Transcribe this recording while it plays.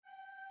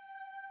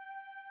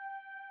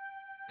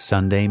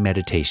Sunday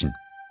Meditation,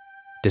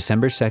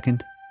 December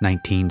 2nd,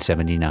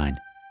 1979.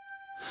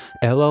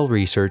 LL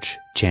Research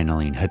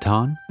channeling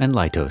Hatonn and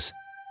Laitos.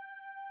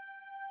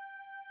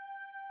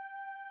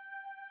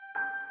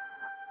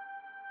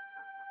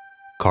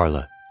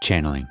 Carla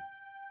channeling.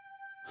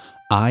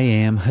 I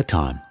am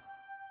Hatonn,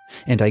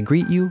 and I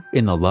greet you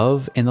in the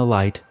love and the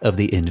light of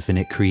the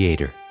infinite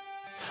Creator,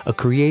 a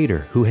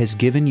Creator who has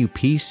given you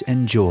peace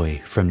and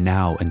joy from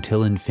now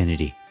until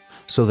infinity,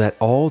 so that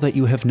all that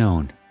you have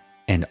known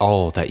and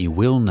all that you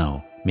will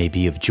know may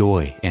be of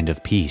joy and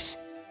of peace.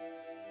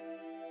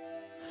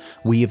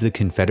 We of the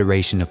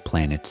Confederation of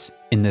Planets,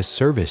 in the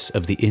service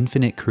of the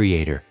infinite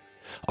Creator,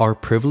 are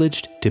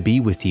privileged to be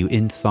with you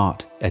in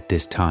thought at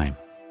this time,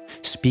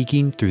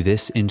 speaking through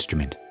this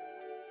instrument.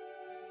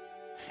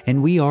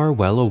 And we are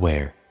well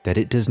aware that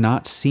it does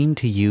not seem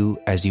to you,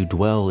 as you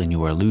dwell in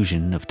your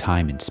illusion of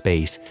time and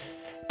space,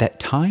 that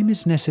time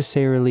is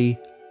necessarily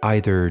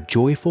either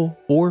joyful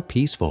or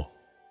peaceful.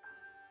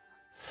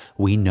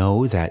 We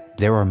know that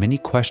there are many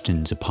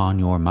questions upon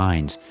your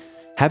minds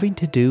having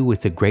to do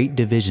with the great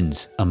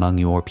divisions among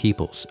your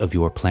peoples of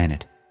your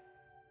planet.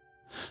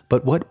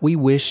 But what we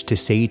wish to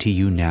say to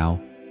you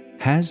now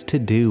has to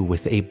do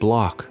with a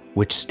block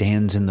which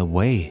stands in the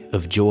way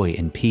of joy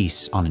and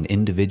peace on an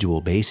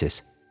individual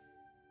basis.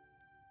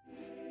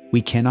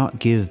 We cannot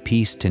give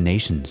peace to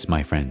nations,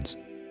 my friends,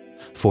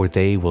 for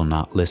they will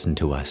not listen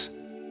to us.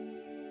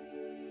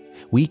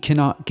 We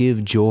cannot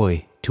give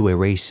joy to a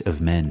race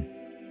of men.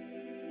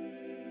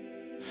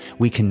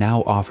 We can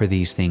now offer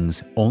these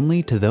things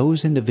only to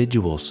those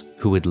individuals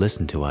who would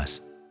listen to us.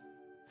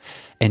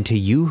 And to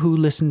you who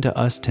listen to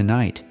us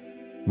tonight,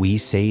 we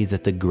say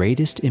that the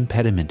greatest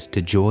impediment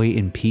to joy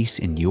and peace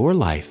in your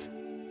life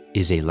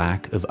is a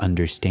lack of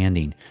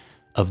understanding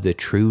of the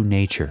true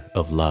nature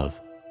of love.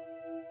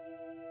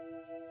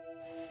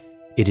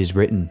 It is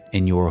written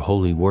in your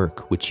holy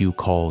work, which you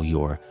call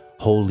your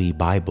Holy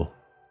Bible,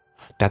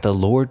 that the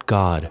Lord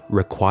God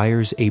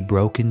requires a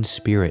broken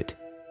spirit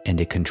and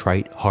a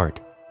contrite heart.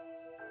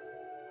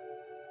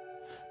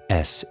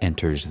 S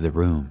enters the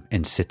room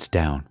and sits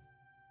down.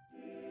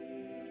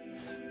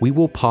 We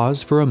will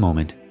pause for a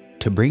moment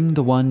to bring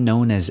the one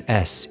known as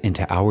S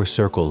into our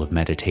circle of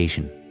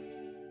meditation.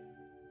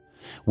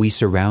 We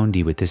surround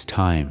you at this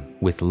time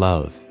with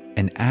love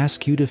and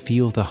ask you to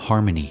feel the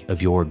harmony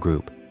of your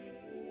group.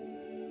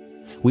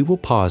 We will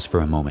pause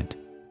for a moment.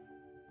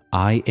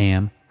 I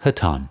am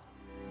Hatonn.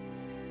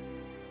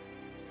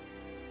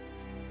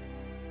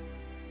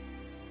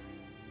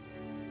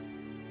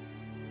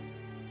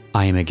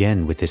 I am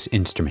again with this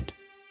instrument.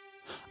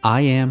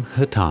 I am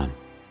Hatonn.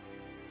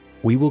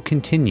 We will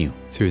continue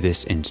through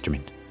this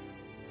instrument.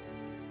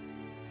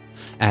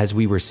 As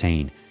we were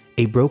saying,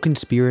 a broken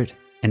spirit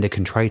and a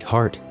contrite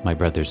heart, my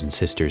brothers and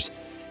sisters,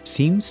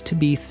 seems to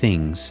be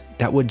things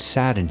that would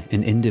sadden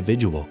an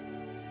individual.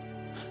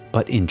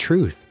 But in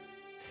truth,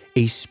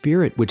 a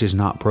spirit which is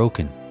not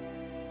broken,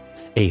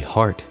 a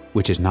heart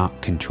which is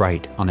not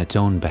contrite on its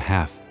own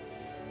behalf,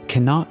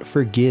 cannot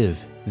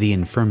forgive the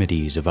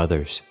infirmities of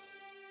others,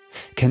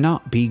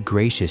 cannot be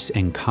gracious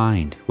and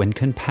kind when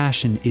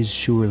compassion is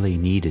surely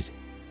needed.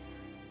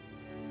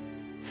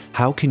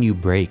 How can you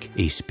break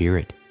a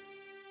spirit?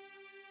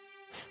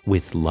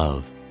 With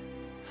love,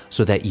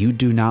 so that you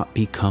do not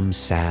become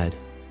sad,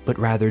 but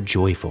rather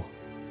joyful.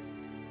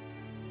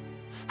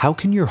 How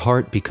can your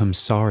heart become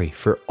sorry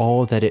for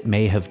all that it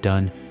may have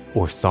done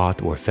or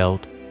thought or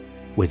felt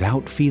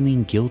without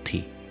feeling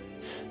guilty?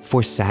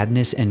 For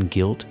sadness and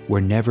guilt were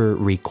never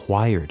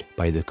required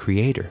by the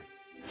Creator.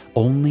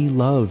 Only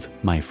love,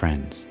 my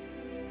friends.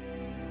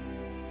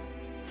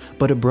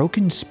 But a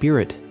broken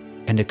spirit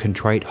and a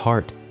contrite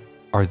heart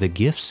are the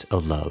gifts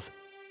of love.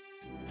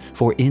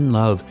 For in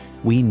love,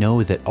 we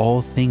know that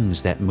all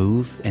things that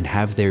move and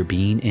have their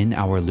being in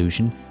our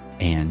illusion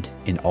and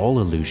in all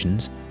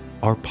illusions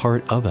are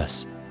part of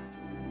us.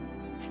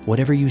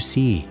 Whatever you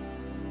see,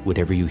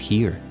 whatever you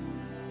hear,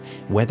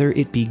 whether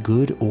it be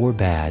good or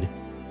bad,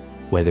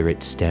 whether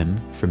it stem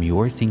from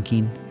your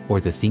thinking or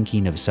the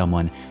thinking of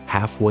someone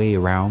halfway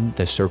around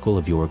the circle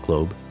of your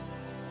globe,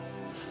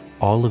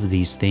 all of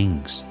these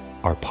things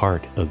are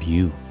part of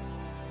you.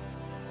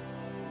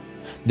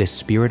 The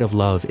spirit of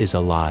love is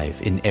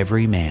alive in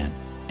every man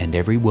and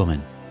every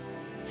woman,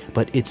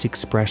 but its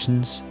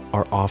expressions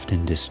are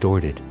often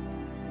distorted.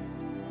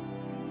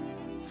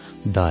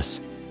 Thus,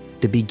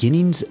 the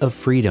beginnings of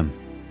freedom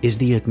is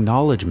the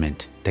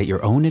acknowledgement that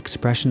your own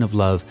expression of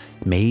love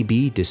may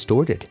be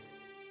distorted.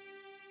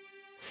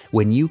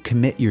 When you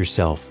commit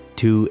yourself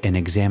to an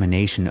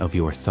examination of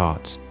your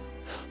thoughts,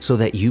 so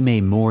that you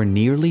may more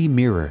nearly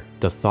mirror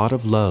the thought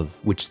of love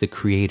which the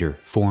Creator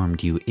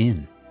formed you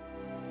in,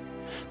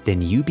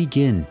 then you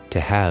begin to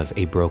have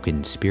a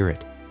broken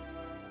spirit.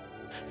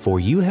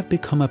 For you have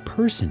become a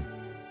person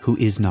who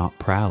is not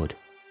proud.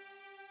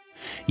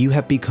 You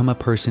have become a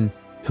person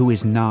who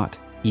is not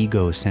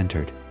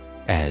ego-centered,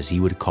 as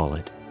you would call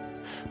it,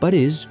 but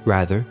is,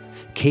 rather,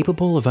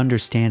 capable of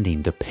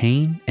understanding the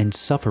pain and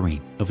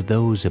suffering of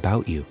those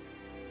about you.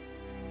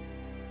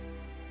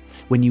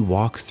 When you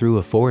walk through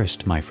a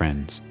forest, my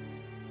friends,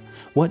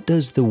 what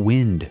does the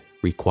wind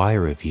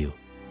require of you?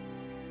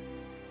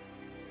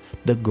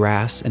 The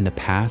grass and the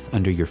path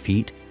under your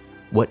feet,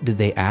 what do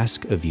they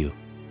ask of you?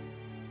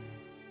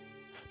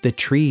 The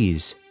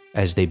trees,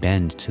 as they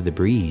bend to the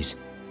breeze,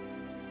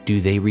 do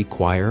they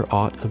require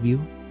aught of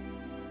you?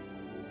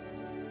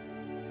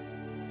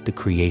 The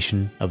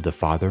creation of the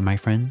Father, my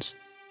friends,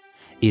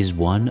 is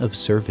one of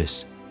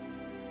service,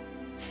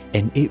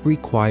 and it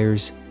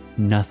requires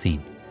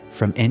nothing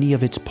from any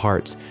of its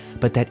parts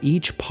but that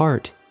each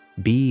part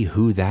be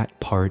who that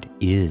part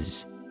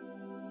is.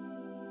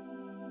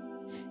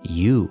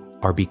 You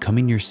are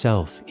becoming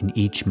yourself in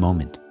each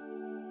moment.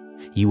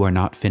 You are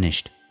not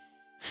finished.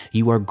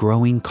 You are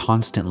growing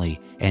constantly,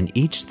 and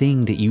each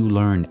thing that you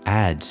learn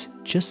adds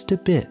just a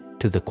bit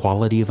to the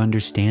quality of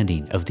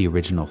understanding of the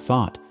original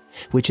thought,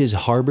 which is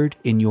harbored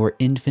in your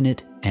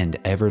infinite and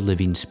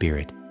ever-living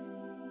spirit.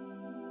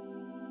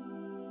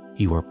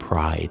 Your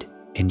pride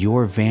and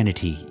your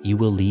vanity you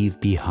will leave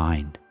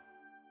behind.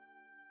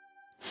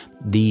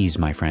 These,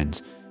 my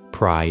friends,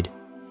 pride,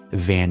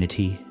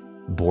 vanity,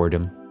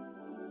 boredom,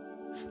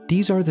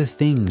 these are the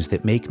things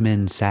that make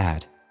men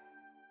sad.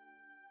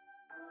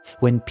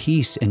 When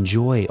peace and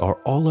joy are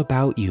all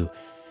about you,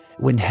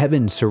 when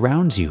heaven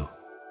surrounds you,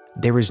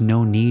 there is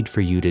no need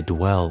for you to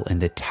dwell in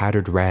the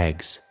tattered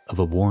rags of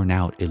a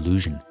worn-out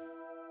illusion.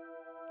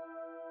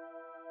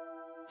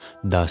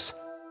 Thus,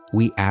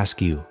 we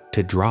ask you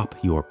to drop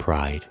your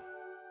pride,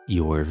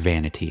 your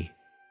vanity,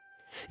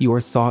 your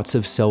thoughts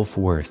of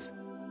self-worth,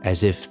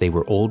 as if they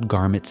were old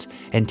garments,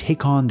 and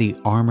take on the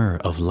armor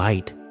of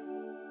light.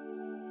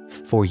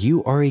 For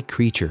you are a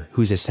creature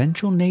whose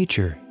essential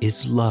nature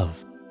is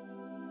love.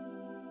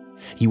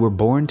 You were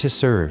born to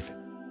serve.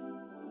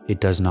 It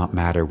does not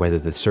matter whether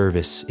the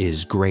service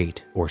is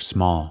great or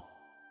small.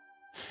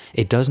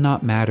 It does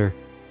not matter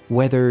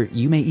whether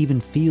you may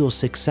even feel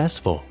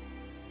successful.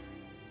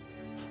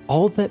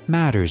 All that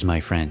matters, my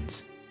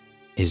friends,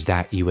 is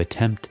that you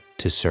attempt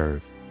to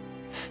serve,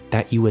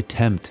 that you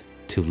attempt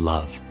to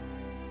love.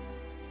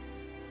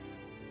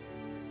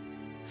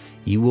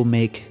 You will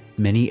make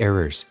many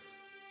errors.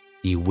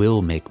 You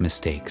will make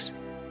mistakes.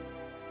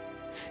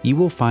 You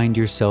will find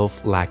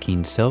yourself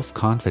lacking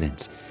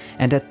self-confidence,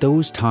 and at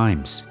those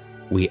times,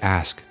 we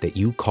ask that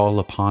you call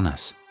upon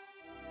us,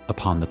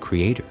 upon the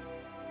Creator,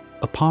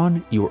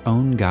 upon your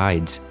own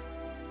guides,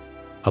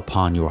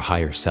 upon your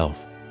higher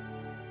self.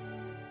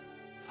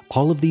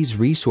 All of these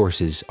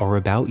resources are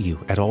about you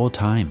at all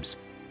times.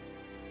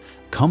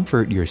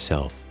 Comfort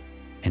yourself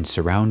and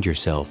surround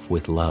yourself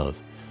with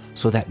love,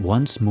 so that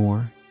once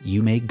more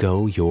you may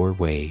go your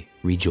way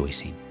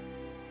rejoicing.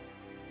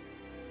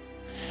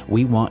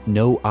 We want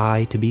no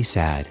eye to be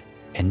sad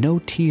and no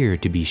tear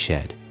to be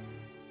shed.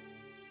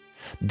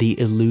 The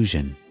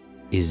illusion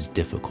is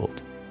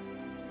difficult.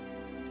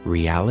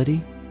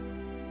 Reality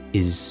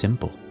is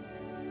simple.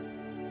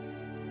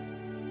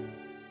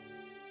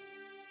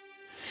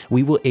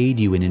 We will aid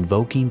you in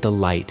invoking the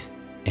light,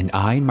 and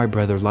I and my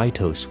brother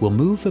Laitos will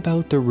move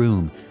about the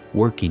room,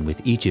 working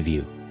with each of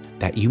you,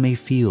 that you may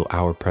feel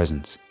our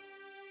presence.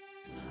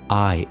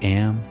 I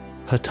am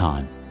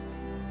Hatonn.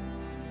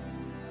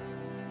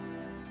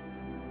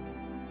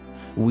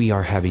 We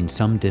are having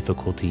some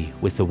difficulty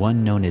with the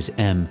one known as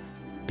M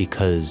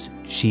because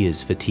she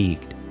is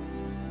fatigued.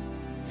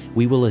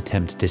 We will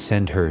attempt to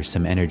send her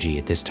some energy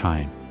at this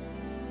time.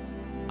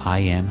 I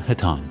am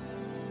Hatonn.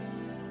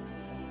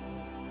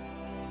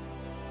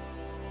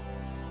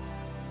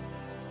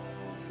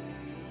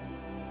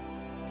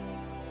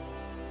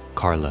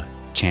 Carla,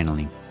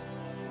 channeling.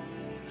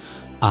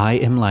 I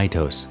am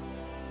Laitos,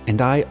 and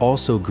I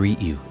also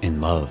greet you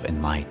in love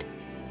and light.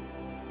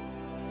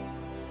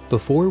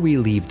 Before we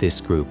leave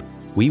this group,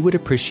 we would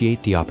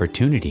appreciate the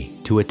opportunity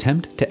to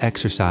attempt to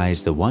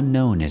exercise the one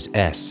known as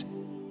S.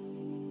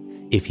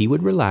 If he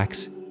would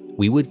relax,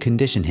 we would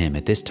condition him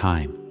at this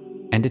time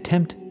and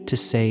attempt to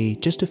say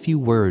just a few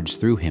words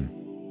through him.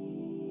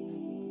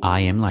 I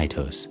am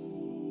Laitos.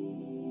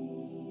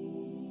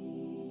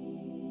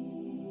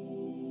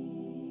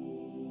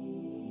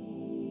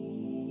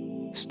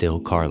 Still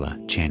Carla,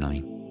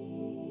 channeling.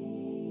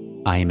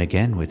 I am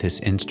again with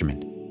this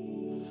instrument.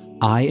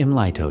 I am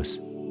Laitos.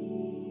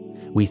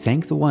 We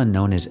thank the one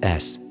known as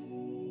S.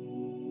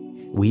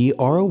 We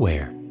are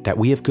aware that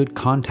we have good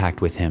contact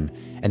with him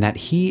and that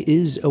he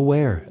is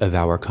aware of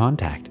our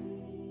contact.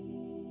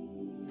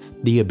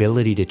 The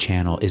ability to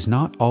channel is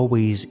not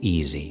always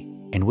easy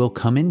and will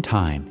come in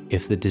time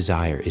if the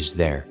desire is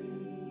there.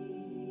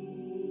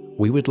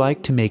 We would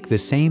like to make the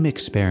same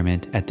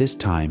experiment at this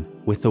time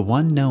with the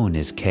one known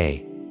as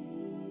K.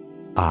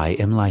 I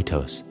am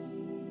Laitos.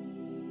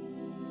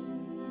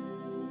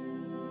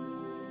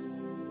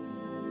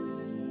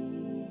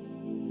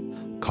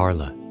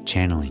 Carla,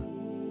 channeling.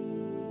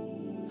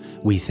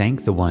 We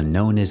thank the one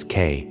known as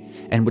K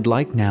and would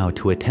like now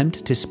to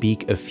attempt to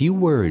speak a few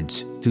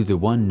words through the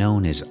one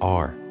known as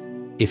R,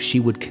 if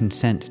she would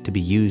consent to be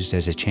used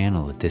as a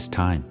channel at this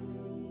time.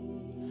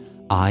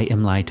 I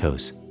am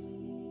Laitos.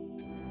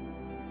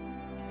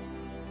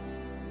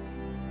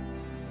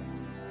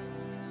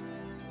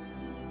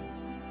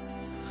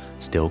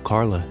 Still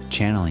Carla,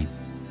 channeling.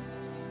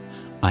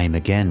 I am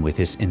again with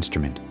this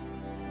instrument.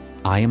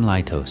 I am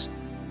Laitos.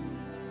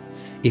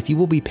 If you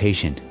will be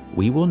patient,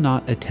 we will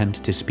not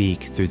attempt to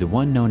speak through the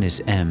one known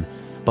as M,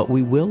 but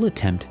we will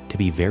attempt to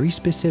be very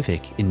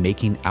specific in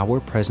making our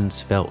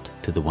presence felt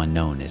to the one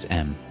known as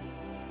M.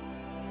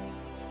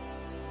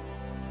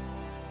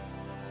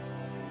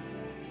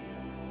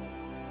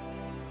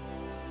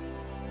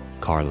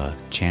 Carla,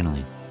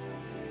 channeling.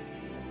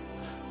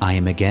 I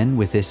am again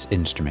with this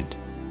instrument,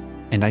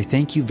 and I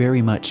thank you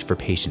very much for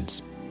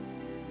patience.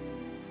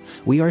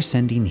 We are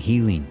sending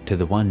healing to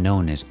the one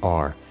known as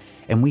R,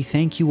 and we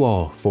thank you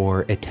all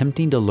for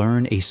attempting to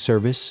learn a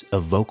service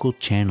of vocal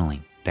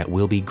channeling that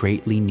will be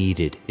greatly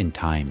needed in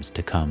times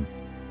to come.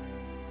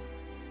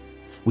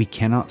 We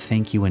cannot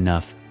thank you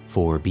enough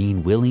for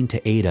being willing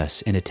to aid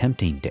us in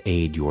attempting to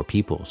aid your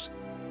peoples.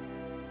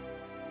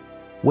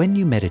 When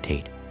you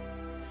meditate,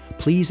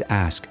 please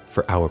ask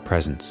for our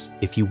presence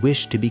if you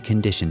wish to be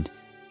conditioned,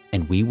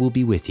 and we will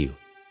be with you.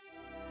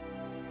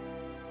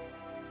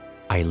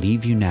 I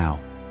leave you now.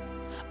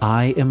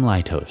 I am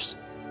Laitos.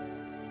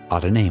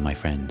 Adonai, my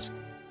friends.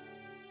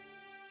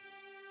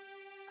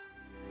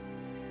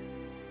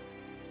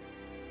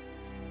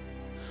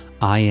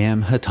 I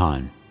am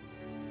Hatan.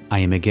 I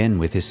am again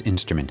with this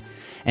instrument,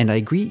 and I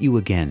greet you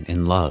again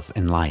in love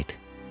and light.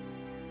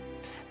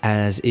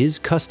 As is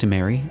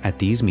customary at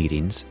these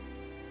meetings,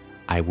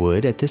 I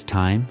would at this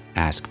time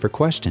ask for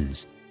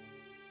questions.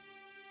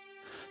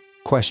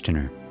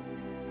 Questioner: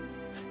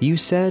 you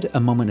said a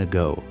moment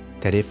ago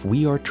that if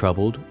we are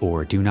troubled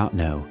or do not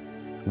know,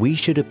 we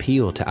should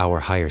appeal to our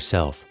higher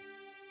self.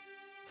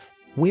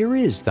 Where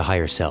is the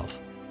higher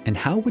self, and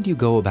how would you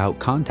go about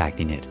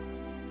contacting it?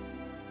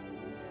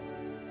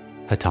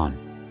 Hatan: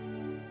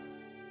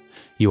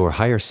 your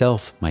higher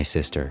self, my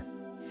sister,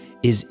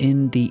 is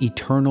in the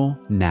eternal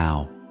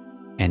now,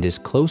 and is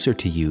closer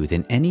to you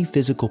than any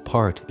physical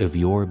part of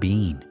your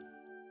being.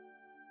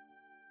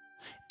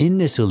 In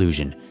this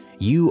illusion,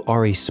 you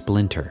are a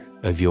splinter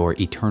of your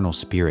eternal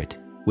spirit,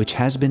 which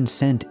has been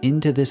sent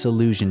into this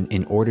illusion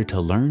in order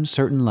to learn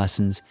certain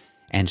lessons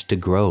and to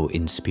grow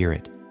in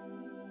spirit.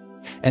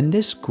 And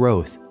this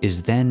growth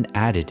is then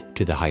added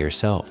to the higher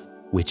self,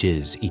 which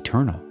is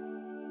eternal.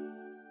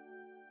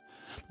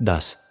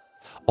 Thus,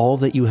 all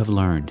that you have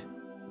learned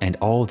and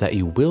all that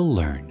you will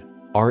learn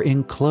are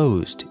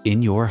enclosed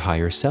in your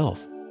higher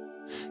self,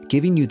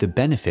 giving you the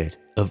benefit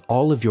of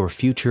all of your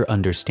future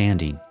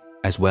understanding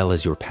as well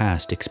as your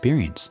past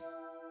experience.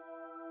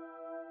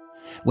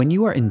 When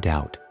you are in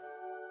doubt,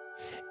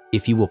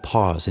 if you will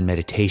pause in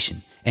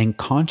meditation and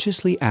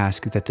consciously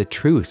ask that the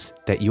truth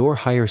that your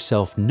higher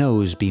self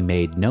knows be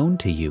made known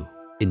to you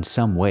in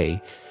some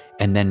way,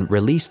 and then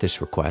release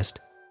this request,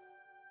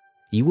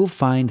 you will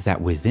find that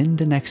within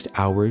the next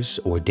hours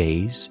or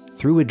days,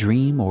 through a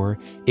dream or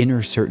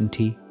inner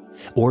certainty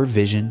or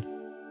vision,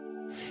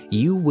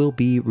 you will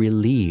be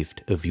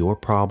relieved of your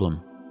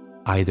problem,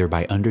 either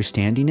by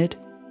understanding it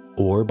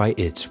or by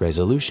its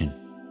resolution.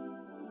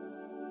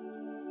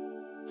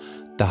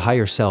 The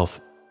higher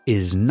self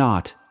is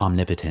not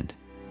omnipotent,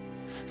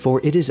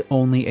 for it is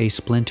only a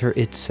splinter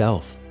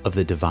itself of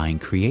the divine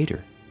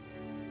creator.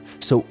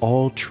 So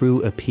all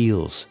true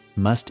appeals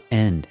must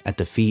end at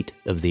the feet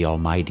of the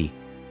Almighty,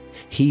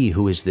 He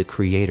who is the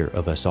creator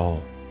of us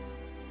all.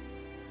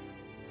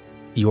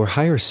 Your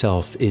higher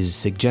self is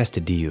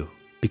suggested to you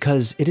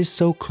because it is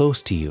so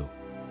close to you,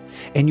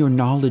 and your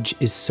knowledge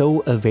is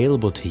so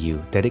available to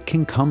you that it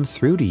can come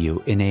through to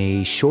you in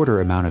a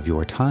shorter amount of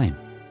your time.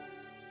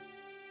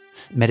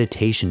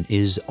 Meditation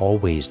is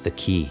always the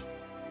key.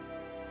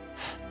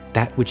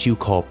 That which you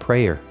call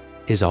prayer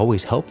is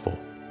always helpful.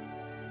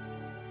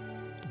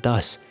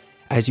 Thus,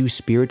 as you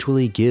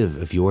spiritually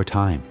give of your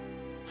time,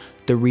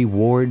 the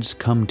rewards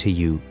come to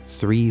you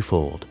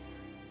threefold.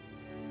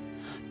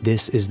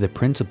 This is the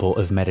principle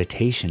of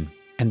meditation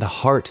and the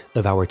heart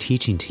of our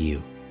teaching to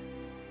you.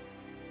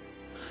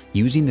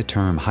 Using the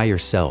term higher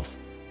self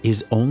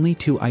is only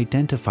to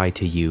identify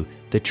to you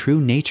the true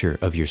nature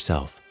of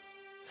yourself,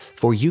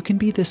 for you can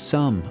be the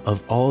sum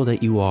of all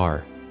that you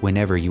are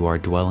whenever you are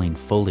dwelling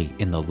fully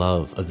in the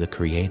love of the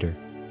Creator.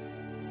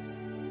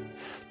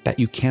 That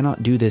you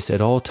cannot do this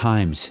at all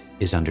times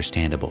is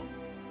understandable,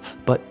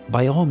 but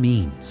by all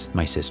means,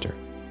 my sister,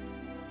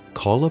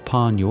 call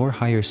upon your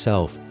higher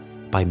self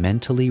by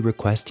mentally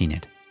requesting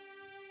it.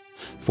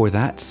 For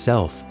that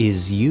self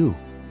is you,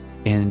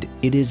 and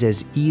it is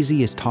as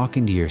easy as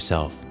talking to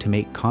yourself to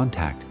make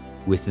contact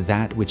with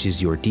that which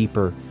is your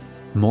deeper,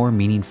 more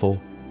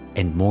meaningful,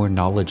 and more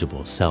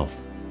knowledgeable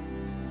self.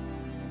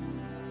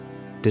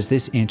 Does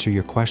this answer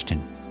your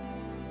question?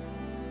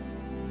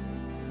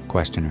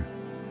 Questioner: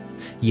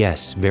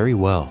 yes, very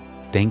well,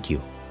 thank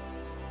you.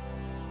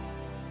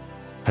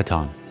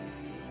 Hatan: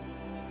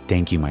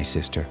 thank you, my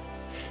sister.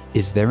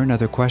 Is there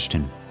another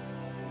question?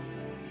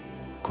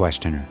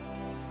 Questioner: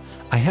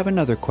 I have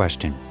another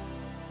question.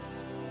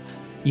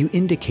 You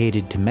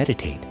indicated to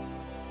meditate,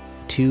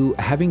 to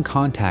having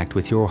contact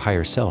with your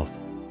higher self.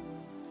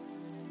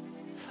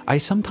 I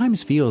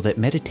sometimes feel that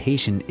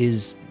meditation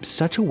is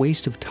such a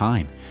waste of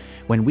time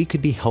when we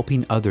could be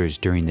helping others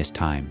during this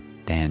time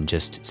than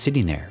just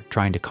sitting there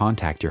trying to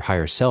contact your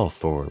higher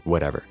self or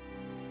whatever.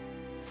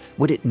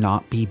 Would it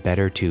not be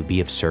better to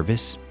be of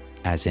service,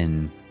 as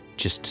in,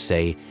 just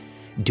say,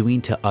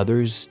 doing to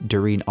others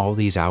during all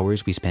these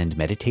hours we spend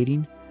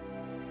meditating?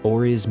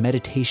 Or is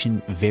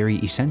meditation very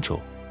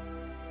essential?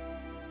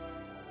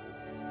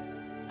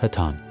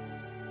 Hatan: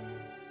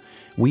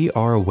 we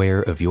are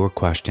aware of your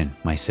question,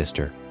 my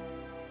sister.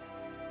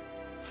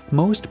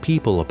 Most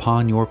people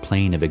upon your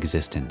plane of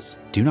existence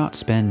do not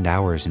spend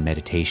hours in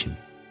meditation,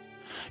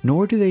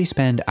 nor do they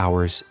spend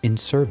hours in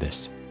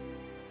service.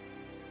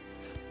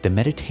 The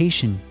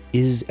meditation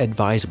is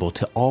advisable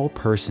to all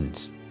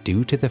persons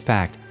due to the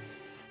fact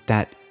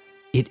that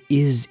it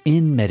is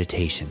in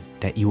meditation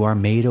that you are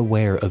made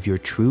aware of your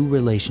true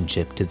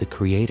relationship to the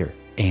Creator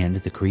and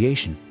the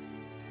creation.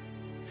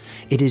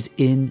 It is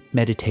in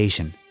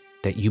meditation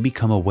that you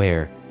become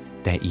aware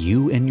that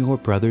you and your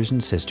brothers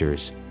and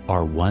sisters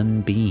are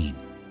one being,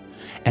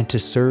 and to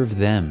serve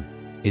them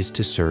is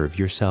to serve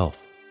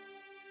yourself.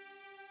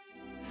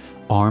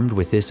 Armed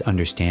with this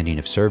understanding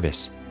of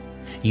service,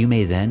 you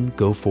may then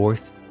go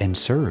forth and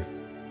serve,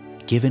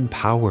 given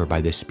power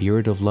by the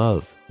Spirit of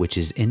love, which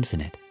is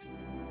infinite.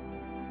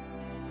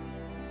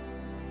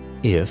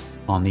 If,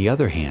 on the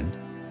other hand,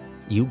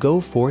 you go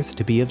forth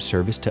to be of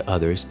service to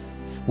others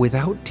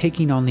without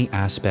taking on the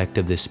aspect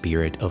of the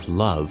Spirit of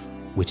love,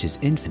 which is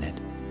infinite,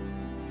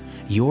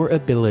 your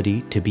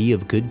ability to be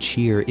of good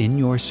cheer in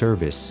your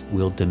service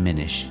will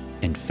diminish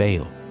and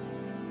fail.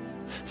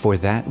 For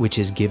that which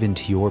is given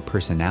to your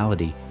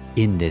personality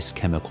in this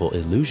chemical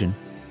illusion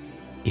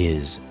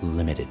is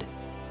limited.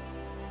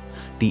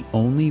 The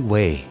only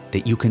way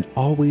that you can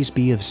always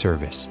be of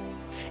service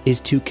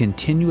is to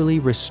continually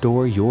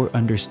restore your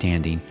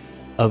understanding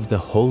of the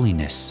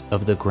holiness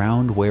of the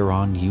ground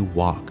whereon you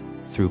walk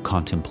through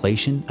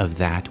contemplation of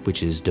that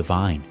which is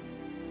divine.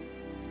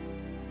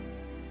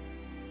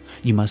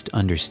 You must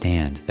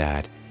understand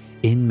that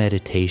in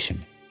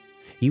meditation,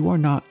 you are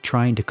not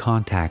trying to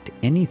contact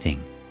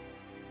anything.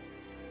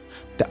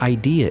 The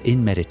idea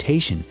in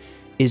meditation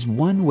is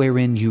one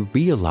wherein you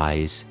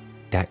realize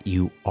that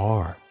you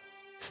are,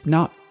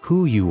 not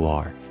who you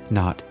are,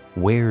 not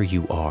where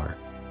you are,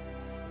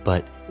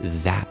 but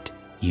that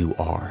you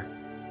are.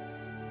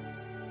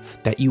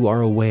 That you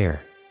are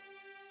aware,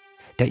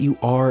 that you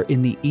are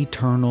in the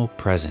eternal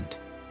present.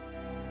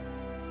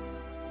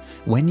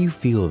 When you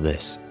feel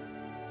this,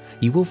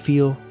 you will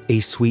feel a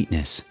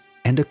sweetness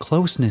and a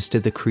closeness to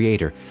the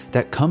Creator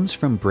that comes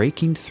from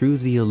breaking through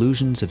the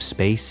illusions of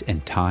space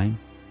and time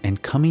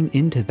and coming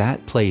into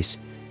that place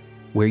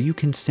where you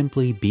can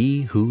simply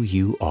be who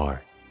you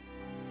are.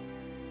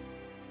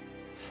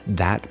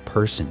 That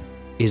person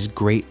is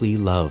greatly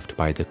loved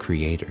by the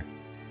Creator,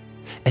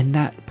 and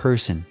that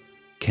person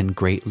can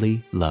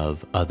greatly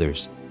love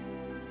others.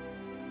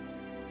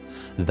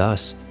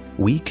 Thus,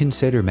 we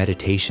consider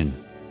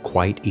meditation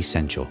quite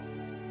essential.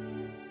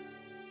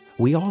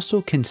 We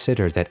also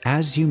consider that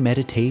as you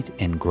meditate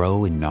and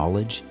grow in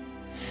knowledge,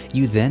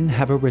 you then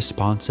have a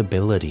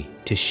responsibility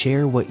to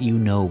share what you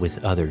know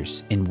with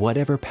others in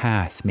whatever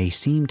path may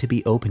seem to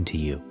be open to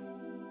you.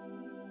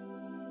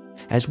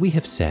 As we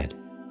have said,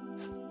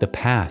 the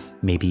path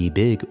may be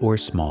big or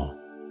small.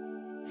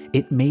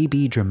 It may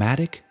be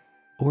dramatic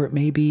or it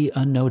may be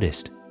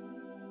unnoticed.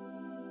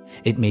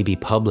 It may be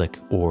public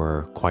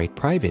or quite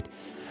private,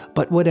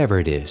 but whatever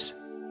it is,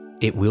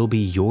 it will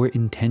be your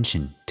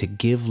intention to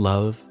give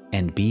love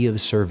and be of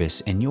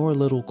service in your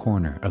little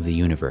corner of the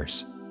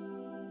universe.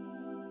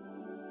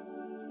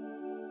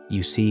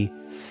 You see,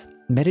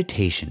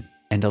 meditation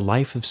and a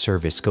life of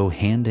service go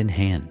hand in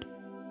hand.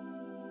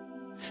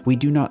 We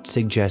do not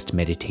suggest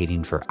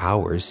meditating for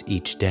hours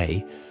each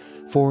day,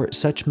 for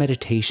such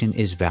meditation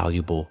is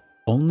valuable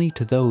only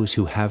to those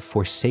who have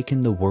forsaken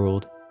the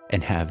world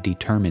and have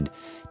determined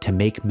to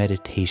make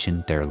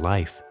meditation their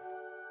life.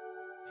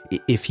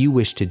 If you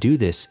wish to do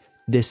this,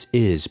 this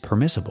is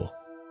permissible.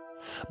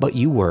 But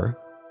you were,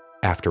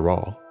 after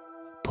all,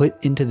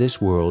 put into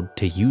this world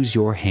to use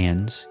your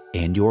hands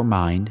and your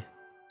mind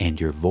and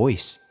your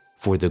voice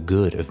for the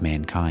good of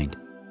mankind.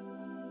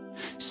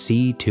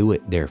 See to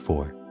it,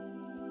 therefore,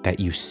 that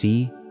you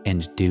see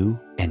and do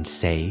and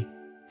say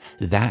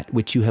that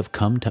which you have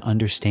come to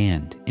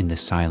understand in the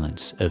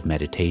silence of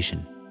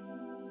meditation.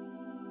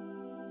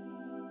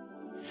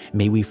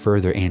 May we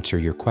further answer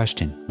your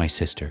question, my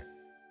sister?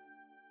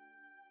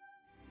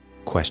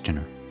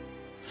 Questioner: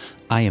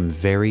 I am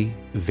very,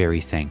 very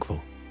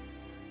thankful.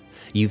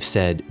 You've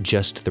said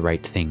just the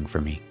right thing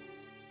for me.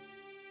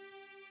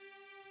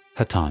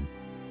 Hatan: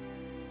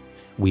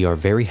 we are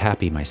very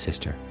happy, my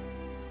sister.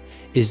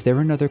 Is there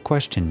another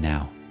question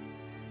now?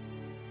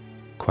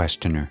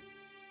 Questioner: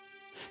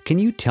 can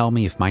you tell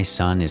me if my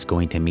son is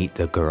going to meet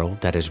the girl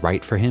that is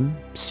right for him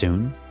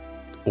soon,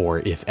 or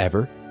if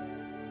ever?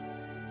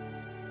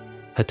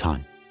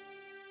 Hatan: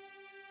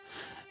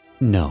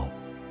 no.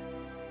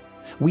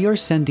 We are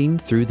sending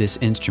through this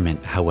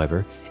instrument,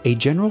 however, a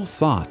general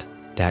thought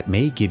that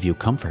may give you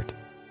comfort.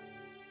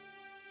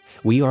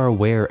 We are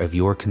aware of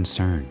your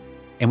concern,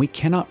 and we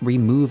cannot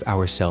remove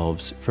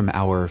ourselves from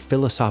our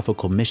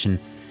philosophical mission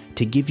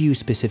to give you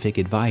specific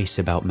advice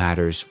about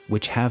matters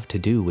which have to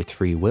do with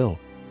free will.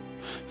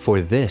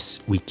 For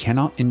this we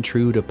cannot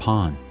intrude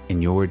upon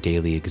in your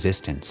daily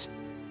existence.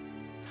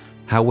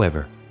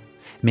 However,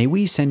 may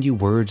we send you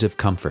words of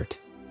comfort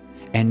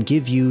and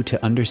give you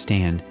to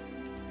understand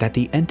that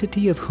the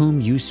entity of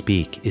whom you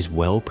speak is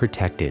well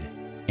protected,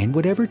 and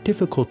whatever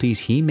difficulties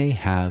he may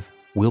have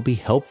will be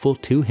helpful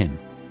to him.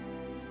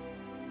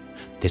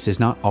 This is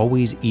not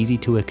always easy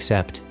to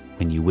accept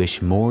when you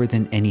wish more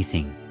than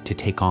anything to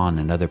take on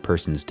another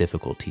person's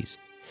difficulties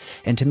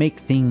and to make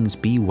things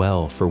be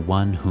well for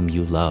one whom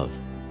you love.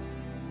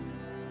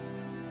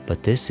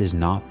 But this is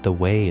not the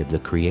way of the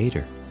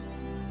Creator,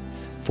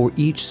 for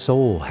each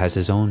soul has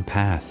his own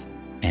path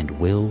and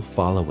will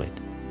follow it.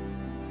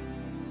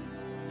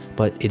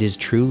 But it is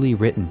truly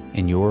written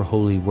in your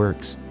holy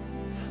works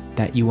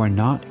that you are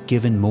not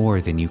given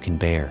more than you can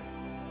bear.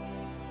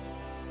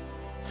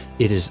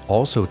 It is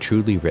also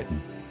truly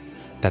written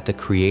that the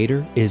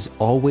Creator is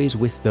always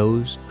with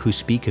those who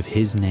speak of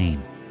His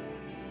name.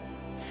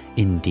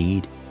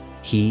 Indeed,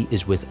 He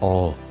is with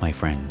all, my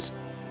friends.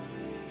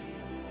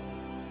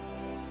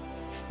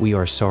 We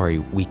are sorry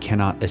we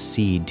cannot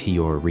accede to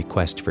your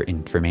request for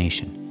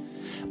information,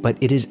 but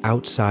it is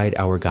outside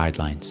our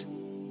guidelines.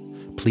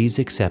 Please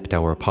accept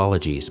our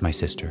apologies, my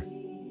sister.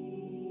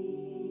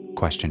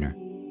 Questioner: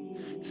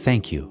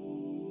 Thank you.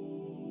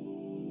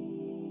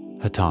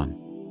 Hatonn: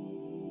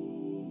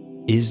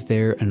 Is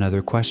there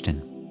another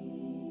question?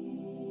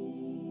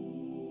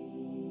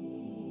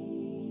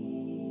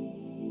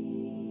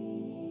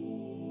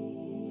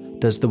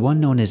 Does the one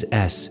known as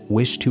S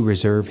wish to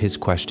reserve his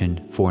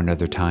question for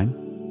another time?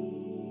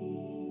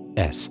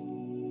 S: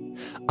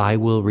 I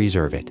will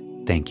reserve it,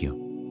 thank you.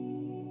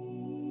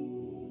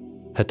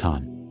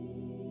 Hatonn: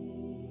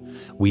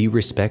 We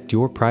respect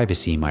your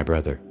privacy, my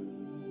brother.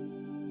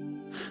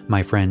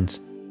 My friends,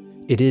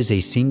 it is a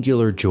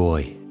singular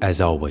joy,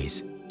 as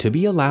always, to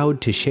be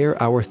allowed to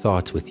share our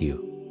thoughts with you.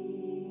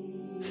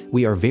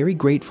 We are very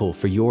grateful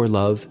for your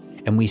love,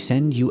 and we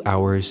send you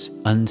ours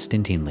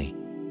unstintingly.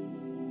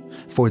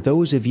 For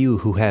those of you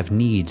who have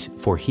needs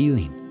for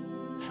healing,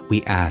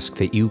 we ask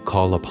that you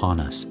call upon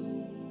us.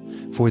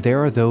 For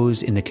there are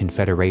those in the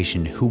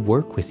Confederation who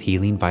work with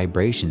healing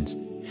vibrations,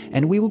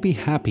 and we will be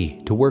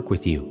happy to work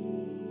with you.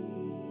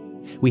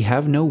 We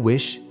have no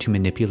wish to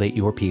manipulate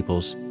your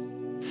peoples,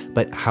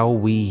 but how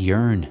we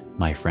yearn,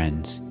 my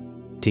friends,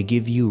 to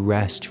give you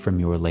rest from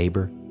your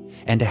labor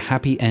and a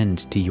happy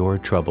end to your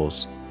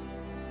troubles.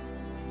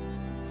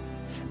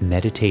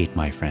 Meditate,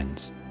 my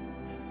friends,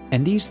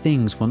 and these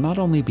things will not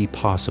only be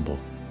possible,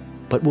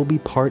 but will be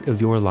part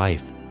of your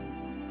life.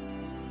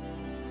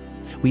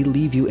 We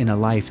leave you in a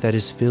life that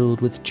is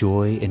filled with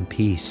joy and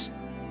peace.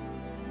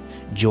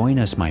 Join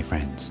us, my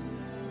friends.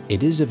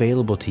 It is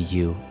available to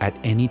you at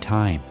any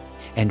time,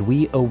 and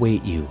we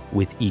await you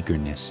with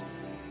eagerness.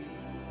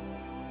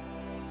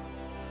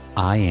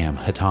 I am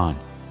Hatonn.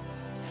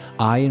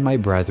 I and my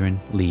brethren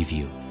leave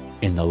you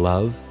in the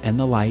love and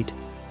the light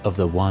of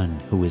the One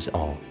who is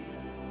all.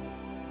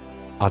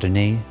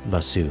 Adonai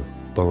Vasu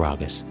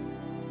Baragas.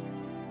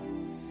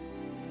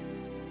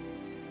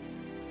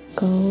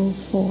 Go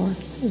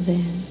forth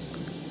then,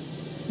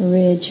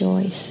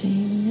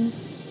 rejoicing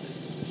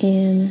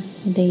in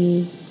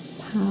the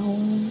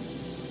power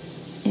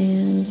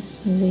and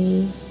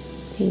the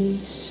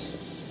peace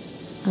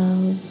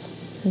of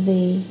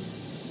the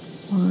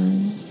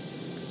One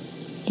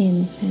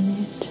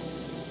Infinite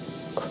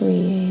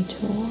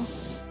Creator.